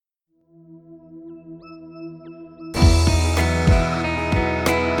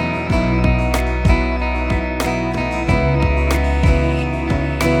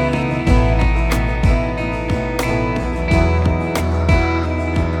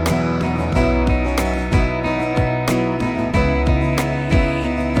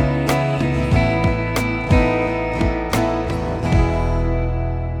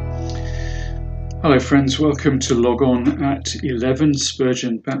friends, welcome to Log On at 11,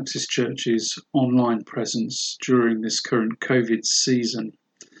 Spurgeon Baptist Church's online presence during this current COVID season.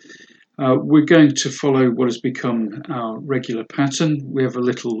 We're going to follow what has become our regular pattern. We have a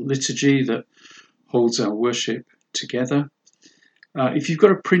little liturgy that holds our worship together. If you've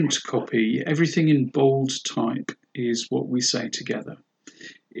got a print copy, everything in bold type is what we say together.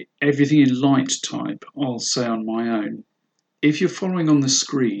 Everything in light type, I'll say on my own. If you're following on the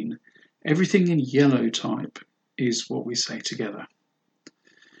screen, everything in yellow type is what we say together.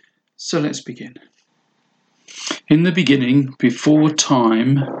 So let's begin. In the beginning, before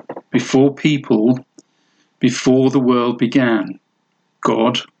time, before people, before the world began,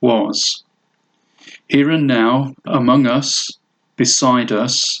 God was. Here and now, among us, beside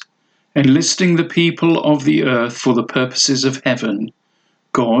us, enlisting the people of the earth for the purposes of heaven,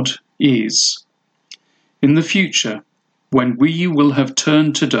 God is. In the future, when we will have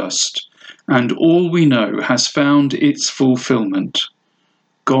turned to dust, and all we know has found its fulfillment,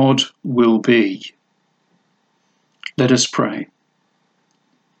 God will be. Let us pray.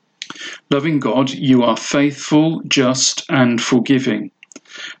 Loving God, you are faithful, just, and forgiving.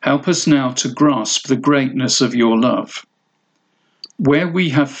 Help us now to grasp the greatness of your love. Where we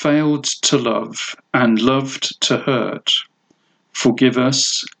have failed to love and loved to hurt, forgive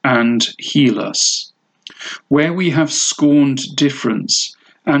us and heal us. Where we have scorned difference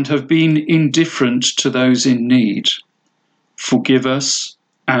and have been indifferent to those in need, forgive us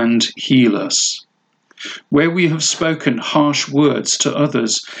and heal us. Where we have spoken harsh words to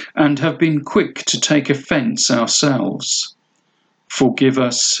others and have been quick to take offence ourselves, forgive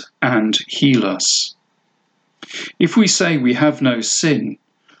us and heal us. If we say we have no sin,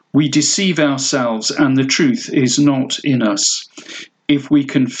 we deceive ourselves and the truth is not in us. If we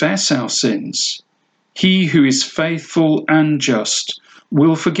confess our sins, he who is faithful and just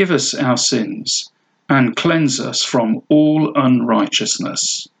will forgive us our sins and cleanse us from all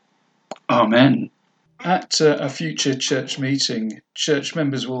unrighteousness. Amen. At a future church meeting, church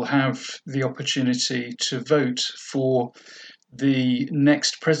members will have the opportunity to vote for the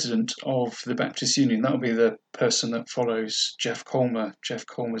next president of the Baptist Union. That will be the person that follows Jeff Colmer. Jeff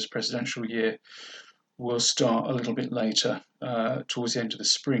Colmer's presidential year will start a little bit later, towards the end of the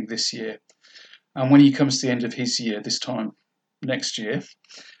spring this year. And when he comes to the end of his year, this time next year,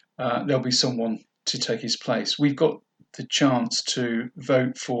 there'll be someone to take his place. We've got the chance to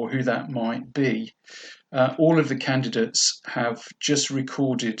vote for who that might be. All of the candidates have just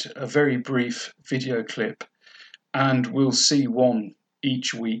recorded a very brief video clip, and we'll see one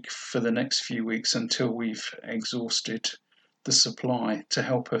each week for the next few weeks until we've exhausted the supply to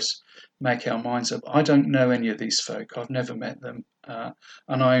help us make our minds up. I don't know any of these folk. I've never met them,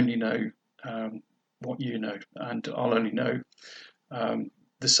 and I only know what you know, and I'll only know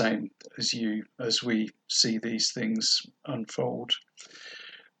the same as you as we see these things unfold.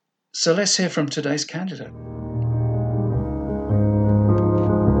 So let's hear from today's candidate.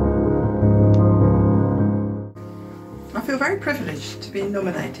 I feel very privileged to be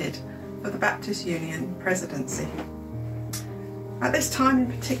nominated for the Baptist Union presidency. At this time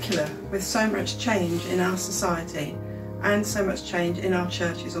in particular, with so much change in our society and so much change in our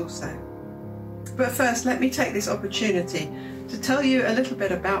churches also. But first, let me take this opportunity to tell you a little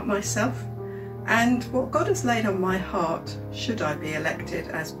bit about myself and what God has laid on my heart should I be elected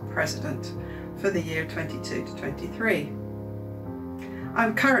as president for the year 22 to 23.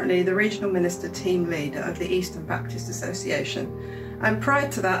 I'm currently the Regional Minister Team Leader of the Eastern Baptist Association, and prior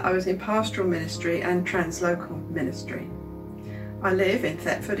to that I was in pastoral ministry and translocal ministry. I live in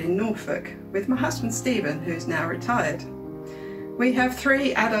Thetford in Norfolk with my husband Stephen, who's now retired. We have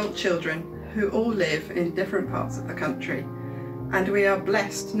 3 adult children who all live in different parts of the country, and we are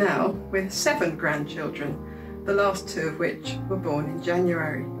blessed now with 7 grandchildren, the last 2 of which were born in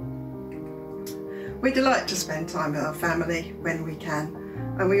January. We delight to spend time with our family when we can,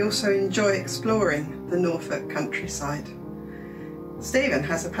 and we also enjoy exploring the Norfolk countryside. Stephen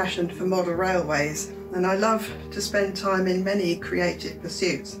has a passion for model railways, and I love to spend time in many creative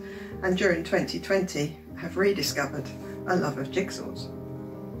pursuits, and during 2020 have rediscovered a love of jigsaws.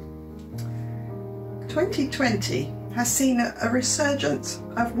 2020 has seen a resurgence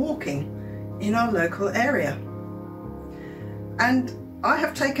of walking in our local area. And I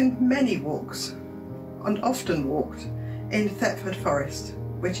have taken many walks, and often walked, in Thetford Forest,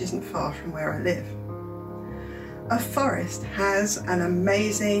 which isn't far from where I live. A forest has an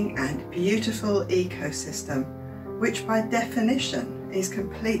amazing and beautiful ecosystem, which by definition is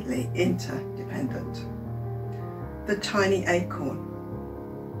completely interdependent. The tiny acorn,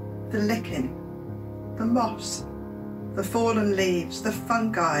 the lichen, the moss, the fallen leaves, the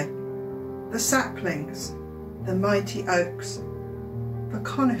fungi, the saplings, the mighty oaks, the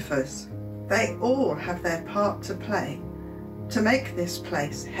conifers, they all have their part to play to make this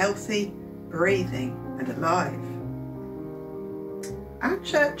place healthy, breathing and alive. Our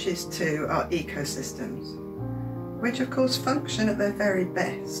churches too are ecosystems, which of course function at their very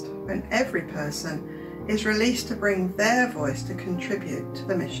best when every person is released to bring their voice to contribute to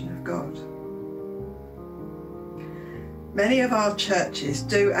the mission of God. Many of our churches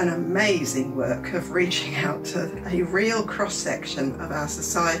do an amazing work of reaching out to a real cross-section of our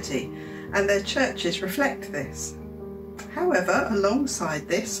society, and their churches reflect this. However, alongside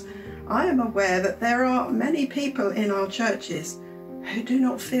this, I am aware that there are many people in our churches who do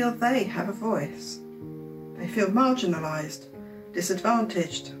not feel they have a voice. They feel marginalised,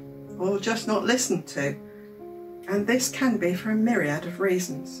 disadvantaged, or just not listened to, and this can be for a myriad of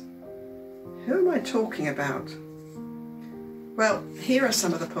reasons. Who am I talking about? Well, here are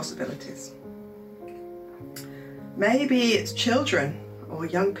some of the possibilities. Maybe it's children or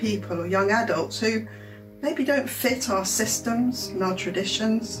young people or young adults who maybe don't fit our systems and our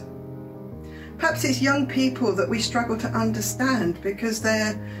traditions. Perhaps it's young people that we struggle to understand because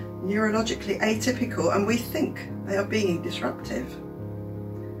they're neurologically atypical and we think they are being disruptive.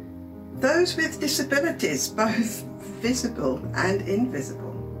 Those with disabilities, both visible and invisible.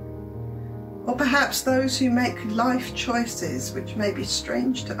 Or perhaps those who make life choices which may be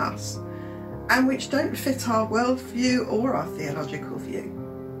strange to us and which don't fit our worldview or our theological view.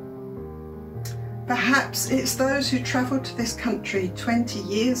 Perhaps it's those who travelled to this country 20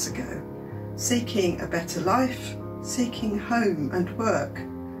 years ago, seeking a better life, seeking home and work,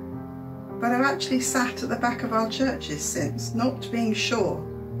 but have actually sat at the back of our churches since, not being sure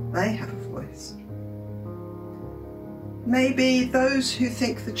they have a voice. Maybe those who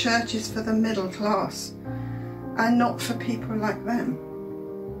think the church is for the middle class and not for people like them.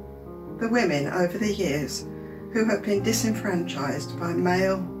 The women over the years who have been disenfranchised by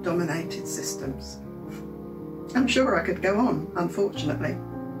male-dominated systems. I'm sure I could go on, unfortunately.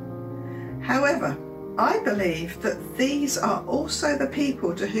 However, I believe that these are also the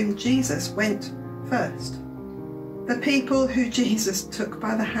people to whom Jesus went first. The people who Jesus took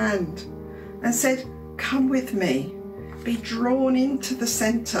by the hand and said, "Come with me, be drawn into the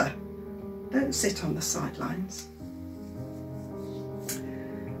centre. Don't sit on the sidelines."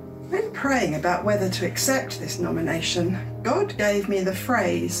 When praying about whether to accept this nomination, God gave me the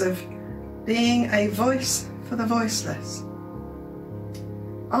phrase of being a voice for the voiceless.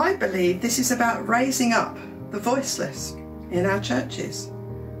 I believe this is about raising up the voiceless in our churches.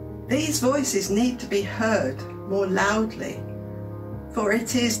 These voices need to be heard more loudly, for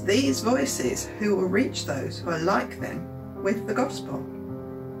it is these voices who will reach those who are like them with the gospel.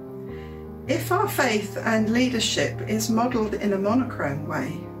 If our faith and leadership is modelled in a monochrome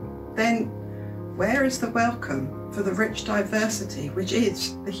way, then where is the welcome for the rich diversity which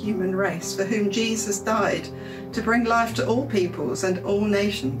is the human race, for whom Jesus died to bring life to all peoples and all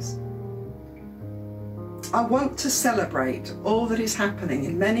nations? I want to celebrate all that is happening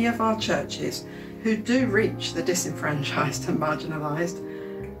in many of our churches who do reach the disenfranchised and marginalised,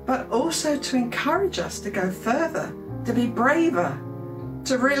 but also to encourage us to go further, to be braver,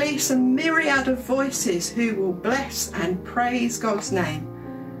 to release a myriad of voices who will bless and praise God's name,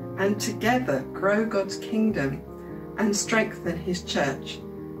 and together grow God's kingdom and strengthen his church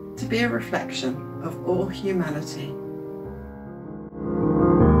to be a reflection of all humanity.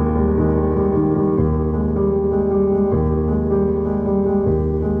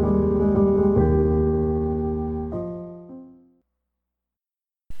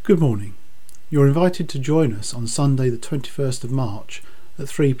 Good morning. You're invited to join us on Sunday the 21st of March at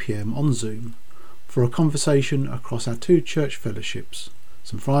 3 p.m. on Zoom for a conversation across our two church fellowships,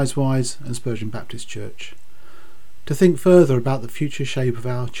 St Fry's Wise and Spurgeon Baptist Church, to think further about the future shape of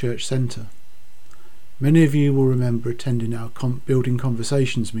our church centre. Many of you will remember attending our Building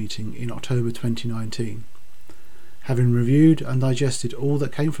Conversations meeting in October 2019. Having reviewed and digested all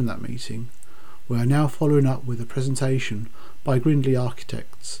that came from that meeting, we are now following up with a presentation by Grindley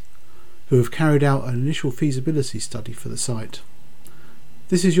Architects, who have carried out an initial feasibility study for the site.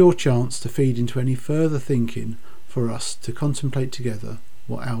 This is your chance to feed into any further thinking for us to contemplate together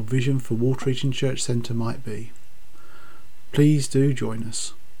what our vision for Waterton Church Centre might be. Please do join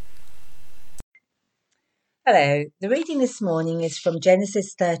us. Hello, the reading this morning is from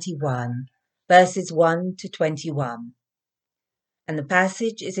Genesis 31, verses 1 to 21, and the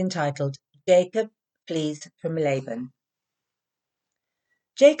passage is entitled, Jacob Flees from Laban.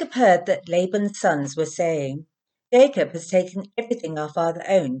 Jacob heard that Laban's sons were saying, Jacob has taken everything our father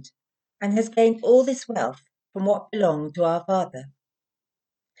owned, and has gained all this wealth from what belonged to our father.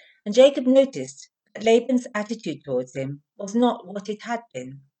 and Jacob noticed that Laban's attitude towards him was not what it had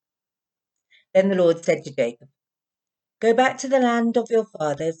been. Then the Lord said to Jacob, "Go back to the land of your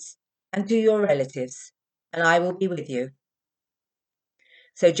fathers and to your relatives, and I will be with you."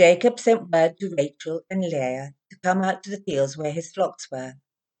 So Jacob sent word to Rachel and Leah to come out to the fields where his flocks were.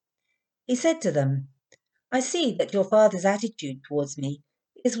 He said to them, "I see that your father's attitude towards me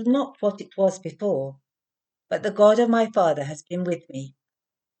is not what it was before, but the God of my father has been with me.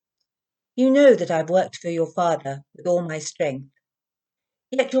 You know that I've worked for your father with all my strength.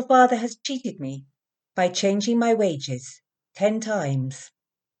 Yet your father has cheated me by changing my wages 10 times.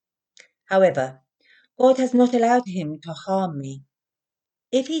 However, God has not allowed him to harm me.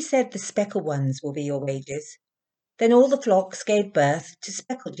 If he said the speckled ones will be your wages, then all the flocks gave birth to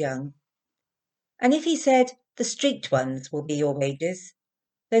speckled young. And if he said the streaked ones will be your wages,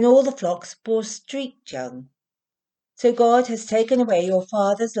 then all the flocks bore streaked young. So God has taken away your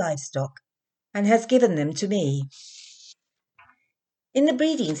father's livestock and has given them to me. In the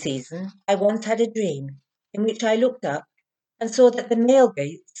breeding season, I once had a dream in which I looked up and saw that the male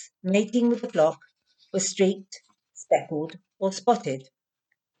goats mating with the flock were streaked, speckled, or spotted.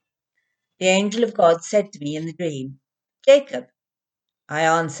 The angel of God said to me in the dream, "Jacob." I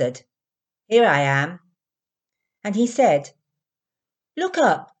answered, "Here I am." And he said, "Look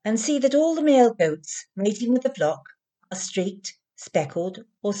up and see that all the male goats mating with the flock are streaked, speckled,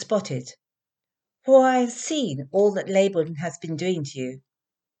 or spotted. For I have seen all that Laban has been doing to you.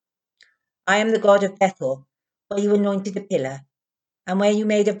 I am the God of Bethel, where you anointed a pillar, and where you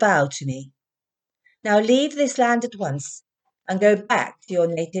made a vow to me. Now leave this land at once, and go back to your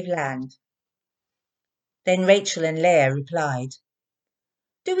native land." Then Rachel and Leah replied,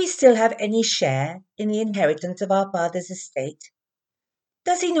 "Do we still have any share in the inheritance of our father's estate?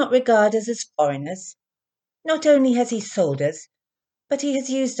 Does he not regard us as foreigners? Not only has he sold us, but he has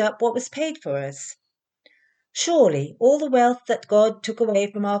used up what was paid for us. Surely all the wealth that God took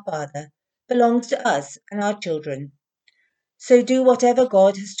away from our father belongs to us and our children. So do whatever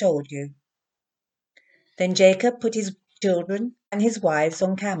God has told you." Then Jacob put his children and his wives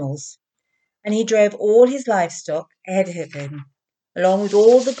on camels, and he drove all his livestock ahead of him, along with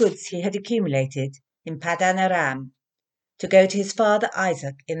all the goods he had accumulated in Paddan Aram, to go to his father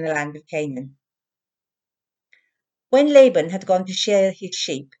Isaac in the land of Canaan. When Laban had gone to shear his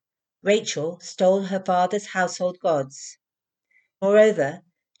sheep, Rachel stole her father's household gods. Moreover,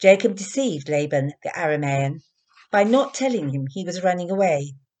 Jacob deceived Laban the Aramean by not telling him he was running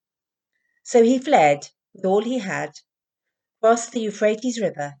away. So he fled with all he had, crossed the Euphrates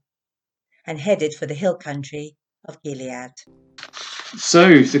River, and headed for the hill country of Gilead.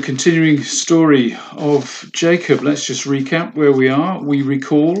 So, the continuing story of Jacob, let's just recap where we are. We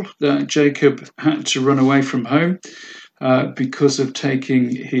recall that Jacob had to run away from home because of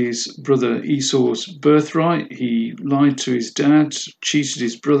taking his brother Esau's birthright. He lied to his dad, cheated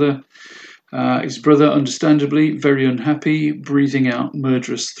his brother. His brother, understandably, very unhappy, breathing out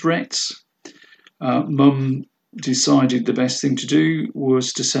murderous threats. Mum decided the best thing to do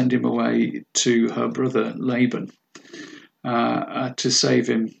was to send him away to her brother Laban to save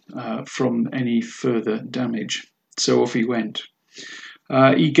him from any further damage. So off he went.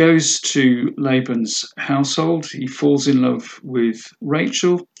 He goes to Laban's household. He falls in love with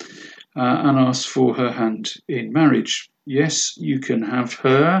Rachel and asks for her hand in marriage. Yes, you can have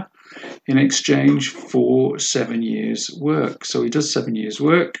her in exchange for 7 years' work. So he does 7 years'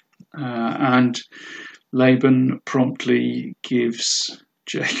 work, and Laban promptly gives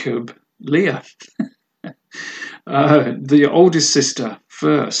Jacob Leah, the oldest sister,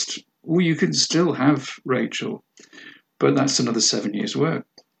 first. Well, you can still have Rachel, but that's another 7 years' work.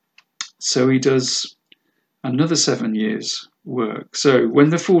 So he does another 7 years' work. So when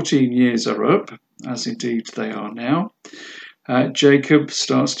the 14 years are up, as indeed they are now, Jacob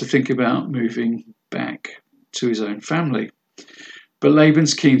starts to think about moving back to his own family. But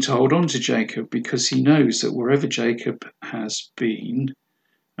Laban's keen to hold on to Jacob because he knows that wherever Jacob has been,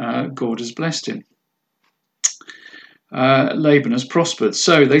 God has blessed him. Laban has prospered.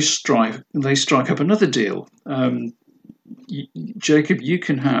 So they strike up another deal. Jacob, you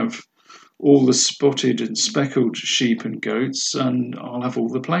can have all the spotted and speckled sheep and goats, and I'll have all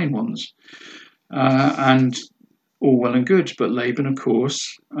the plain ones. And all well and good. But Laban, of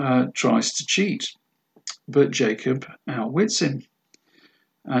course, tries to cheat. But Jacob outwits him.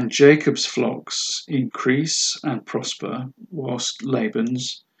 And Jacob's flocks increase and prosper, whilst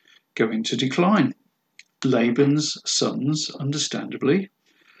Laban's going to decline. Laban's sons, understandably,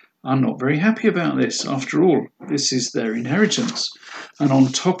 are not very happy about this. After all, this is their inheritance. And on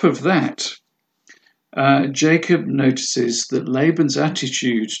top of that, Jacob notices that Laban's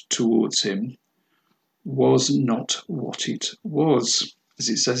attitude towards him was not what it was, as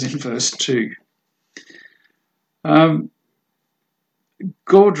it says in verse 2.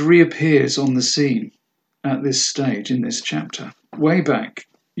 God reappears on the scene at this stage in this chapter. Way back,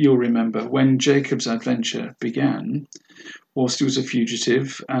 you'll remember, when Jacob's adventure began, whilst he was a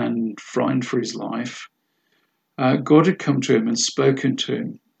fugitive and frightened for his life, God had come to him and spoken to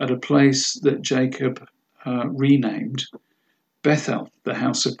him at a place that Jacob renamed Bethel, the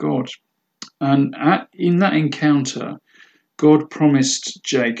house of God. And in that encounter, God promised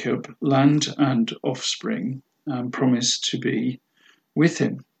Jacob land and offspring and promised to be with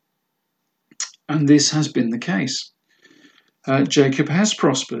him. And this has been the case. Jacob has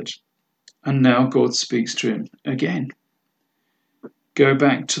prospered, and now God speaks to him again. Go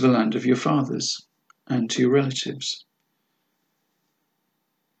back to the land of your fathers and to your relatives.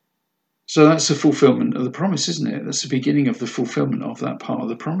 So that's the fulfillment of the promise, isn't it? That's the beginning of the fulfillment of that part of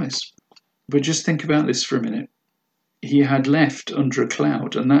the promise. But just think about this for a minute. He had left under a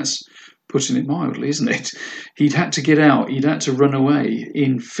cloud, and that's putting it mildly, isn't it? He'd had to get out. He'd had to run away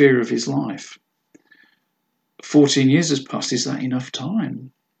in fear of his life. 14 years has passed. Is that enough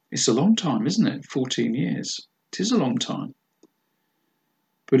time? It's a long time, isn't it? 14 years. It is a long time.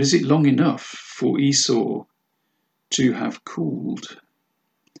 But is it long enough for Esau to have cooled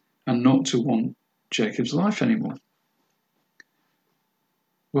and not to want Jacob's life anymore?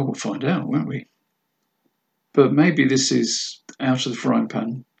 Well, we'll find out, won't we? But maybe this is out of the frying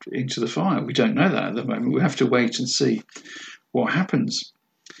pan into the fire. We don't know that at the moment. We have to wait and see what happens.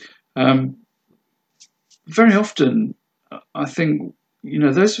 Very often, I think,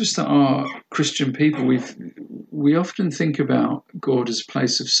 those of us that are Christian people, we often think about God as a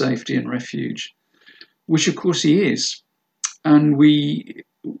place of safety and refuge, which of course he is. And we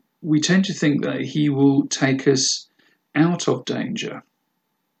tend to think that he will take us out of danger.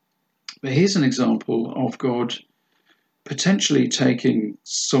 But here's an example of God potentially taking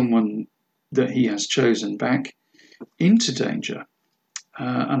someone that he has chosen back into danger.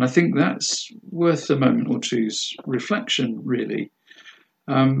 And I think that's worth a moment or two's reflection, really.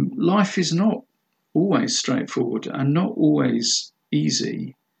 Life is not always straightforward and not always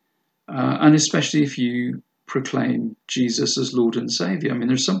easy, and especially if you proclaim Jesus as Lord and Saviour. I mean,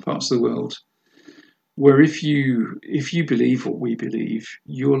 there's some parts of the world where if you believe what we believe,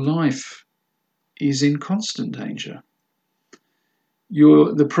 your life is in constant danger.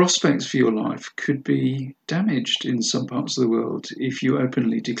 The prospects for your life could be damaged in some parts of the world if you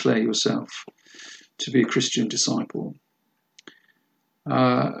openly declare yourself to be a Christian disciple.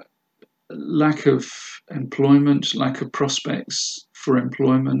 Lack of employment, lack of prospects for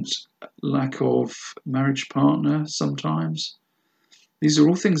employment, lack of marriage partner sometimes. These are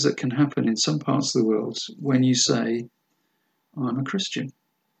all things that can happen in some parts of the world when you say, I'm a Christian.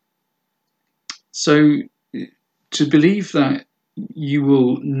 So to believe that you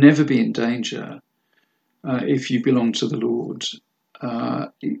will never be in danger if you belong to the Lord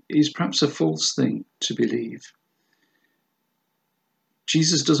is perhaps a false thing to believe.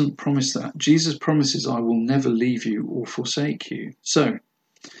 Jesus doesn't promise that. Jesus promises, I will never leave you or forsake you. So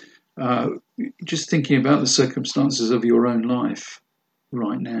just thinking about the circumstances of your own life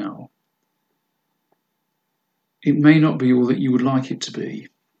right now, it may not be all that you would like it to be.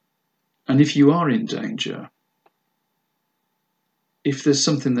 And if you are in danger, if there's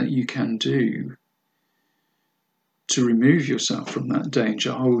something that you can do to remove yourself from that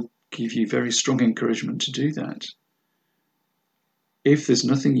danger, I would give you very strong encouragement to do that. If there's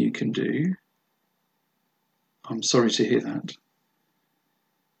nothing you can do, I'm sorry to hear that.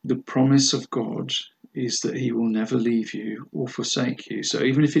 The promise of God is that he will never leave you or forsake you. So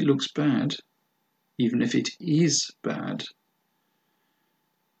even if it looks bad, even if it is bad,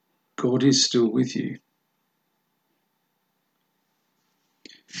 God is still with you.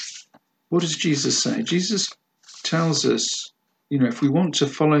 What does Jesus say? Jesus tells us, if we want to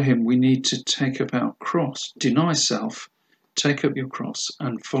follow him, we need to take up our cross, deny self, take up your cross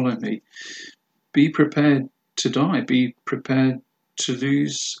and follow me. Be prepared to die. Be prepared to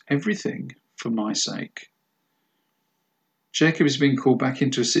lose everything for my sake. Jacob is being called back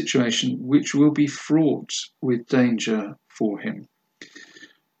into a situation which will be fraught with danger for him.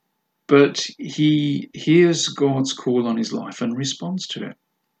 But he hears God's call on his life and responds to it.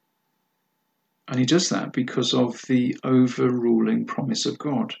 And he does that because of the overruling promise of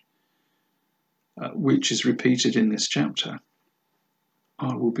God, which is repeated in this chapter.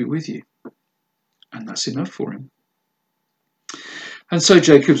 I will be with you. And that's enough for him. And so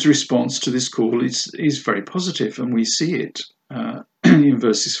Jacob's response to this call is very positive, and we see it in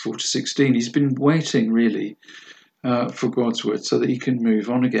verses 4 to 16. He's been waiting, really, for God's word so that he can move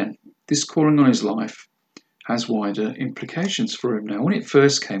on again. This calling on his life has wider implications for him now. When it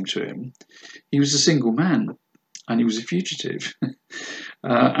first came to him, he was a single man and he was a fugitive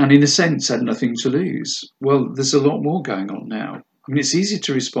and in a sense had nothing to lose. Well, there's a lot more going on now. I mean, it's easy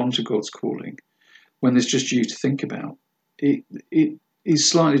to respond to God's calling when there's just you to think about. It is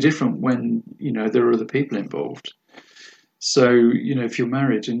slightly different when, there are other people involved. So, if you're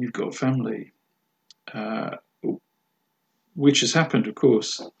married and you've got a family, which has happened, of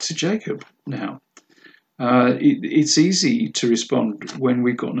course, to Jacob now. It's easy to respond when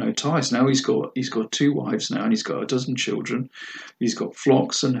we've got no ties. Now he's got 2 wives now, and he's got a dozen children. He's got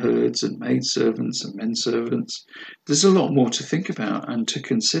flocks and herds and maidservants and menservants. There's a lot more to think about and to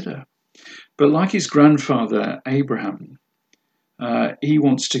consider. But like his grandfather Abraham, he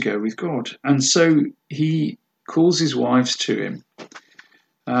wants to go with God, and so he calls his wives to him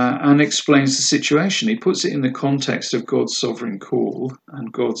and explains the situation. He puts it in the context of God's sovereign call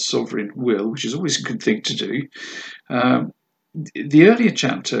and God's sovereign will, which is always a good thing to do. The earlier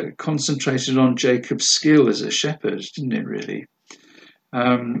chapter concentrated on Jacob's skill as a shepherd, didn't it, really?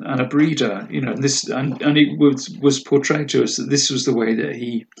 And a breeder, and it was portrayed to us that this was the way that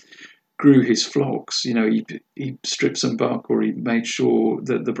he grew his flocks. He stripped some bark, or he made sure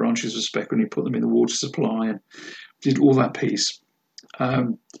that the branches were speckled, and he put them in the water supply and did all that piece.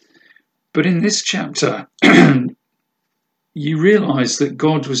 But in this chapter, you realise that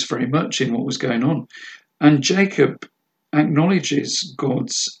God was very much in what was going on. And Jacob acknowledges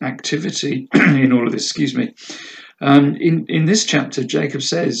God's activity in all of this. In this chapter, Jacob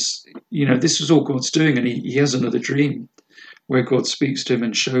says, this was all God's doing, and he has another dream where God speaks to him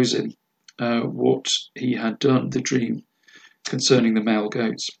and shows him what he had done, the dream concerning the male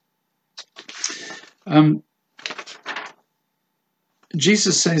goats.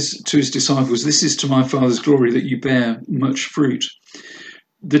 Jesus says to his disciples, "This is to my Father's glory that you bear much fruit."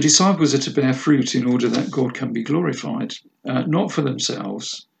 The disciples are to bear fruit in order that God can be glorified, not for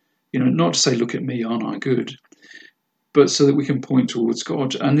themselves, not to say, "Look at me, aren't I good?" but so that we can point towards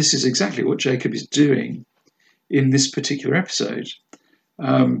God. And this is exactly what Jacob is doing in this particular episode.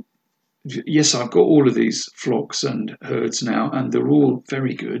 Yes, I've got all of these flocks and herds now, and they're all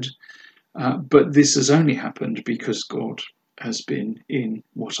very good, but this has only happened because God has been in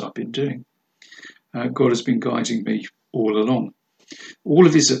what I've been doing. God has been guiding me all along. All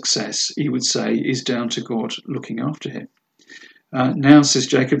of his success, he would say, is down to God looking after him. Now, says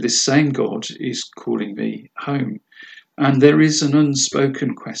Jacob, this same God is calling me home. And there is an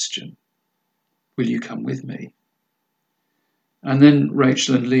unspoken question. Will you come with me? And then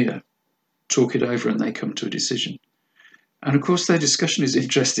Rachel and Leah talk it over and they come to a decision. And of course, their discussion is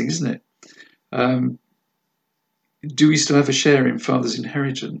interesting, isn't it? Do we still have a share in Father's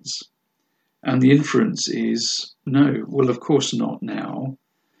inheritance? And the inference is no. Well, of course not now,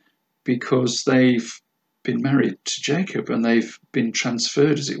 because they've been married to Jacob and they've been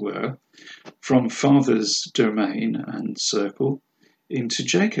transferred, as it were, from Father's domain and circle into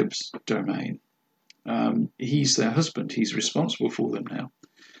Jacob's domain. He's their husband. He's responsible for them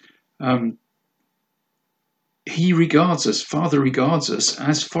now. He regards us, Father regards us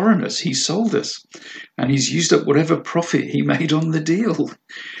as foreigners. He sold us and he's used up whatever profit he made on the deal.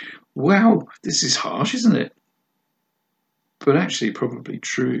 Wow, this is harsh, isn't it? But actually probably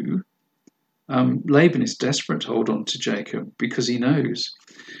true. Laban is desperate to hold on to Jacob because he knows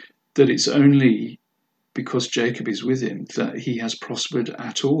that it's only because Jacob is with him that he has prospered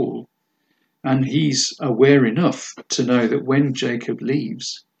at all. And he's aware enough to know that when Jacob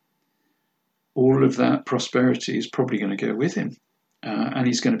leaves, all of that prosperity is probably going to go with him, and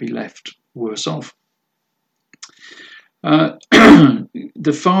he's going to be left worse off.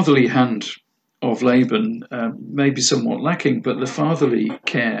 The fatherly hand of Laban may be somewhat lacking, but the fatherly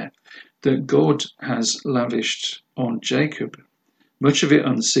care that God has lavished on Jacob, much of it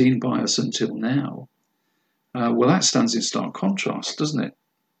unseen by us until now, well, that stands in stark contrast, doesn't it?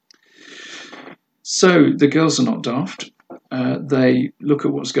 So the girls are not daft. They look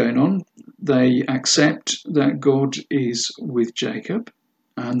at what's going on. They accept that God is with Jacob,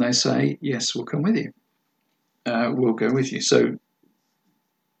 and they say, yes, we'll come with you. We'll go with you. So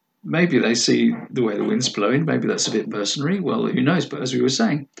maybe they see the way the wind's blowing. Maybe that's a bit mercenary. Well, who knows? But as we were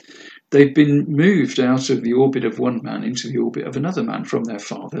saying, they've been moved out of the orbit of one man into the orbit of another man, from their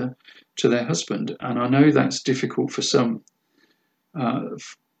father to their husband. And I know that's difficult for some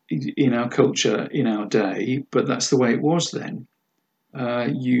in our culture, in our day, but that's the way it was then.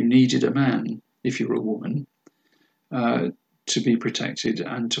 You needed a man, if you were a woman, to be protected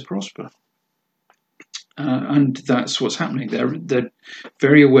and to prosper. and that's what's happening. They're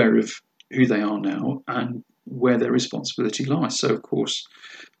very aware of who they are now and where their responsibility lies. So, of course,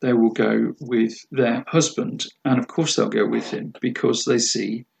 they will go with their husband, and of course they'll go with him because they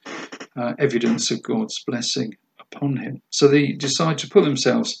see evidence of God's blessing upon him. So they decide to put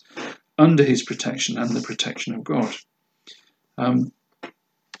themselves under his protection and the protection of God. Actually,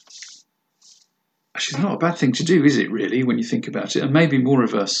 it's not a bad thing to do, is it, really, when you think about it? And maybe more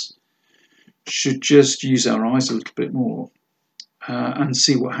of us should just use our eyes a little bit more and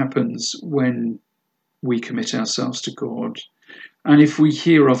see what happens when we commit ourselves to God. And if we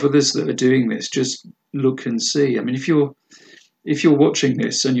hear of others that are doing this, just look and see. I mean, if you're watching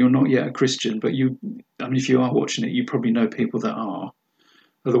this and you're not yet a Christian, but if you are watching it, you probably know people that are.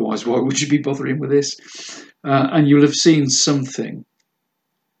 Otherwise, why would you be bothering with this? And you'll have seen something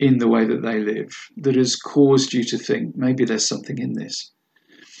in the way that they live that has caused you to think maybe there's something in this.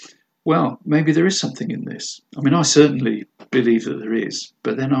 Well, maybe there is something in this. I mean, I certainly believe that there is,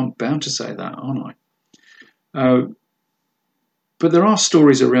 but then I'm bound to say that, aren't I? But there are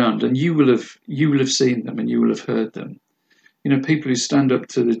stories around, and you will have seen them and you will have heard them. You know, people who stand up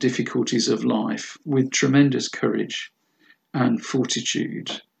to the difficulties of life with tremendous courage and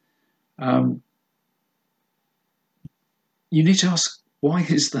fortitude. You need to ask, why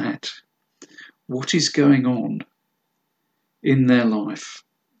is that? What is going on in their life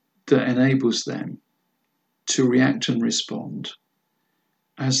that enables them to react and respond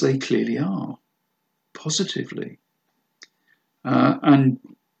as they clearly are, positively? And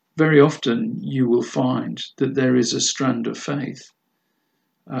very often you will find that there is a strand of faith,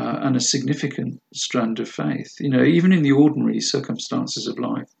 and a significant strand of faith. You know, even in the ordinary circumstances of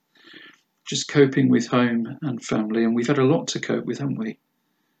life, just coping with home and family, and we've had a lot to cope with, haven't we,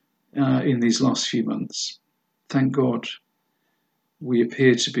 in these last few months. Thank God we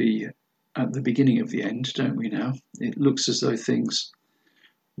appear to be at the beginning of the end, don't we now? It looks as though things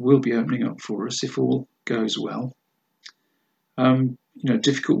will be opening up for us if all goes well.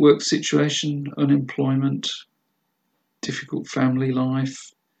 Difficult work situation, unemployment, difficult family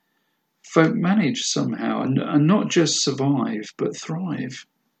life. Folk manage somehow and not just survive, but thrive.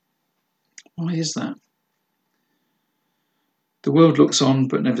 Why is that? The world looks on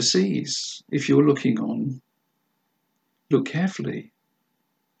but never sees. If you're looking on, look carefully.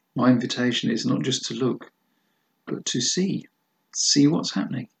 My invitation is not just to look, but to see what's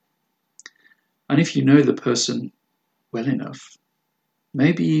happening. And if you know the person well enough,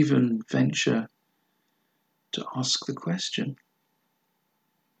 maybe even venture to ask the question,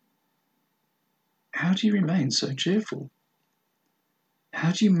 how do you remain so cheerful?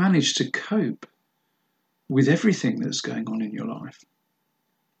 How do you manage to cope with everything that's going on in your life?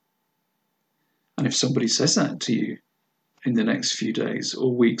 And if somebody says that to you in the next few days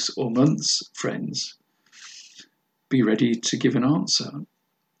or weeks or months, friends, be ready to give an answer,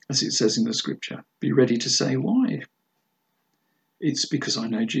 as it says in the scripture. Be ready to say why. It's because I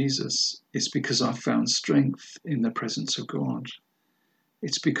know Jesus. It's because I've found strength in the presence of God.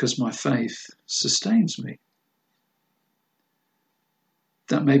 It's because my faith sustains me.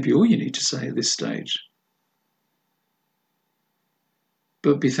 That may be all you need to say at this stage.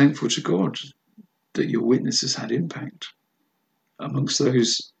 But be thankful to God that your witness has had impact amongst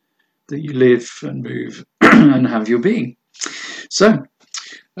those that you live and move and have your being. So,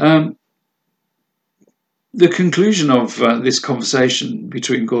 the conclusion of this conversation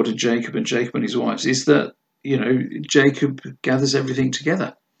between God and Jacob and his wives is that, Jacob gathers everything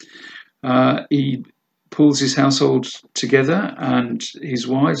together. He pulls his household together and his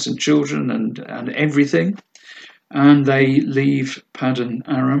wives and children and everything, and they leave Paddan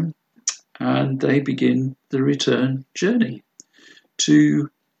Aram and they begin the return journey to,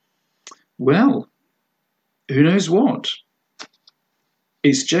 well, who knows what.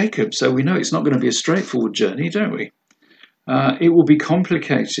 It's Jacob, so we know it's not going to be a straightforward journey, don't we? It will be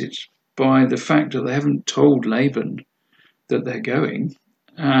complicated by the fact that they haven't told Laban that they're going.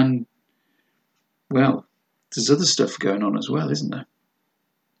 And, well, there's other stuff going on as well, isn't there?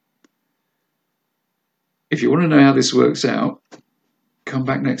 If you want to know how this works out, come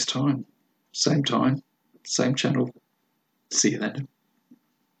back next time. Same channel. See you then.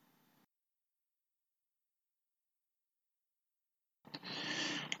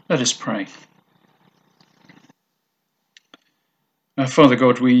 Let us pray. Father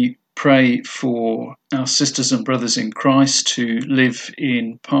God, we pray for our sisters and brothers in Christ who live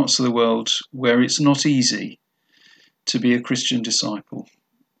in parts of the world where it's not easy to be a Christian disciple.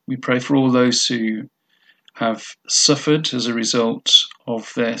 We pray for all those who have suffered as a result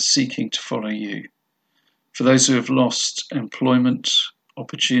of their seeking to follow you. For those who have lost employment,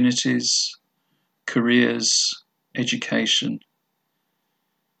 opportunities, careers, education,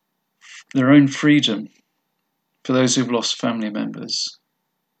 their own freedom, for those who've lost family members,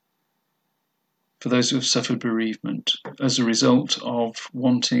 for those who have suffered bereavement as a result of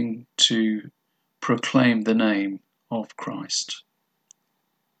wanting to proclaim the name of Christ.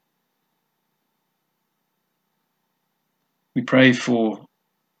 We pray for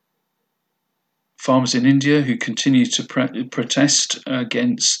farmers in India who continue to protest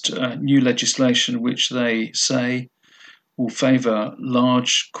against new legislation which they say will favour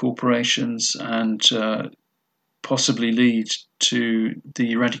large corporations and possibly lead to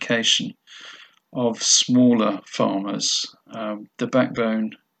the eradication of smaller farmers, the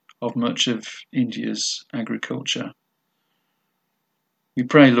backbone of much of India's agriculture. We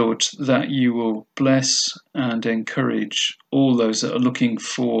pray, Lord, that you will bless and encourage all those that are looking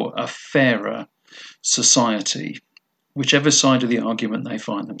for a fairer society, whichever side of the argument they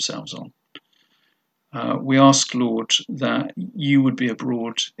find themselves on. We ask, Lord, that you would be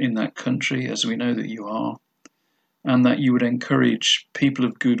abroad in that country, as we know that you are, and that you would encourage people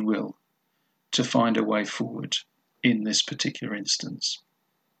of goodwill to find a way forward in this particular instance.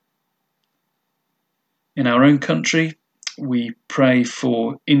 In our own country, we pray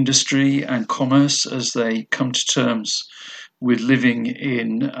for industry and commerce as they come to terms with living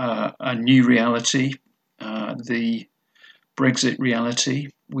in a new reality, the Brexit reality.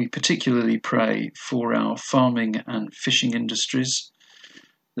 We particularly pray for our farming and fishing industries.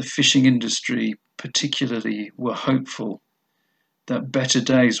 The fishing industry particularly were hopeful that better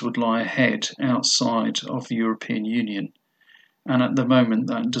days would lie ahead outside of the European Union, and at the moment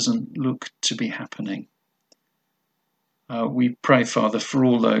that doesn't look to be happening. We pray, Father, for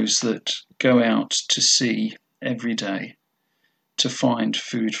all those that go out to sea every day to find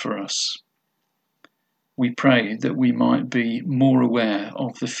food for us. We pray that we might be more aware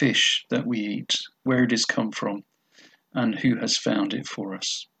of the fish that we eat, where it has come from, and who has found it for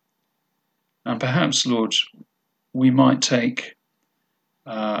us. And perhaps, Lord, we might take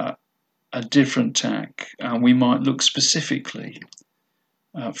a different tack, and we might look specifically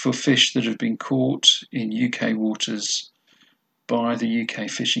for fish that have been caught in UK waters by the UK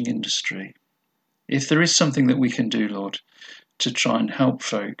fishing industry. If there is something that we can do, Lord, to try and help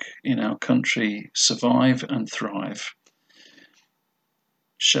folk in our country survive and thrive,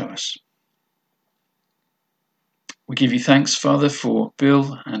 show us. We give you thanks, Father, for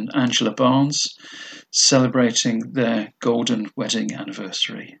Bill and Angela Barnes celebrating their golden wedding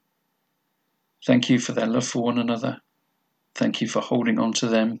anniversary. Thank you for their love for one another. Thank you for holding on to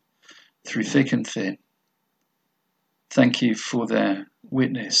them through thick and thin. Thank you for their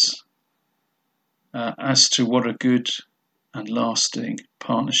witness as to what a good and lasting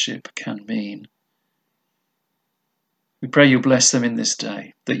partnership can mean. We pray you'll bless them in this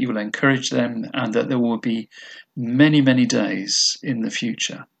day, that you will encourage them, and that there will be many, many days in the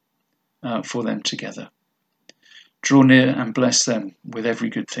future for them together. Draw near and bless them with every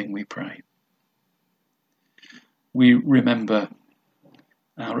good thing, we pray. We remember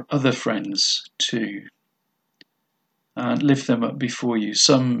our other friends too, and lift them up before you.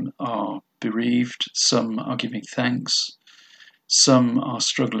 Some are bereaved, some are giving thanks, some are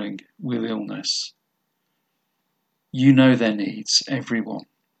struggling with illness. You know their needs, everyone,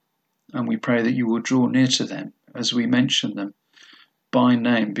 and we pray that you will draw near to them as we mention them by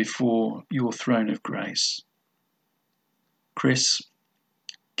name before your throne of grace. Chris,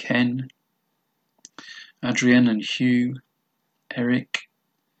 Ken, Adrienne and Hugh, Eric,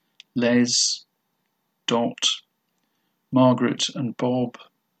 Les, Dot, Margaret and Bob,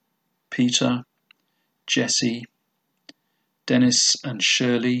 Peter, Jessie, Dennis and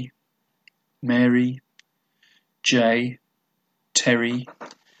Shirley, Mary, Jay, Terry,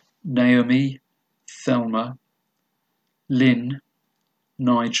 Naomi, Thelma, Lynn,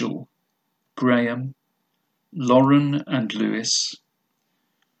 Nigel, Graham, Lauren and Lewis,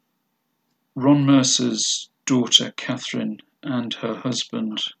 Ron Mercer's daughter Catherine and her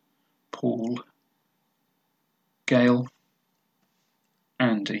husband Paul, Gail,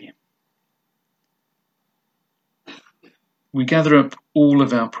 Andy. We gather up all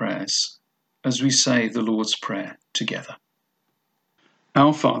of our prayers as we say the Lord's Prayer together.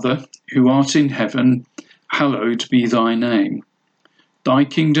 Our Father, who art in heaven, hallowed be thy name. Thy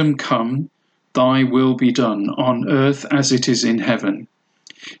kingdom come, thy will be done, on earth as it is in heaven.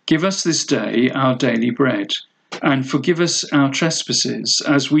 Give us this day our daily bread, and forgive us our trespasses,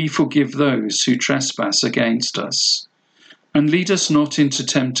 as we forgive those who trespass against us. And lead us not into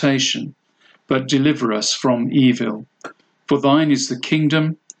temptation, but deliver us from evil. For thine is the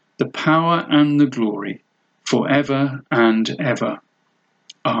kingdom, the power and the glory, for ever and ever.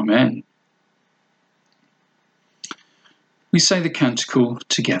 Amen. We say the canticle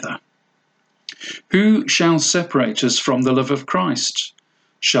together. Who shall separate us from the love of Christ?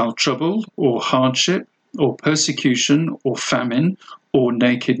 Shall trouble or hardship or persecution or famine or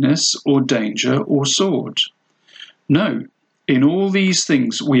nakedness or danger or sword? No, in all these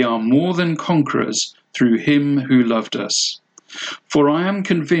things we are more than conquerors through him who loved us. For I am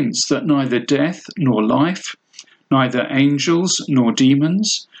convinced that neither death nor life, neither angels nor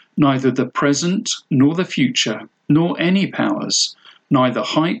demons, neither the present nor the future, nor any powers, neither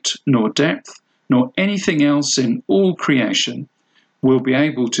height nor depth, nor anything else in all creation will be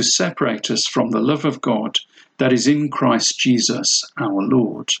able to separate us from the love of God that is in Christ Jesus our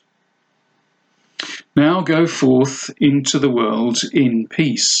Lord. Now go forth into the world in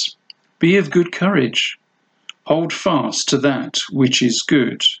peace. Be of good courage. Hold fast to that which is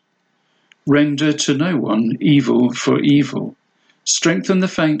good. Render to no one evil for evil. Strengthen the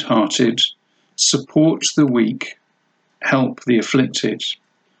faint-hearted. Support the weak. Help the afflicted.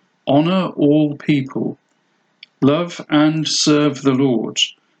 Honour all people. Love and serve the Lord,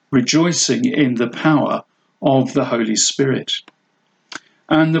 rejoicing in the power of the Holy Spirit.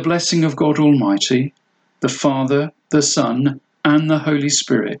 And the blessing of God Almighty, the Father, the Son, and the Holy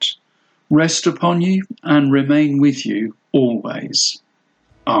Spirit, rest upon you and remain with you always.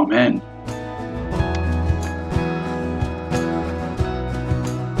 Amen.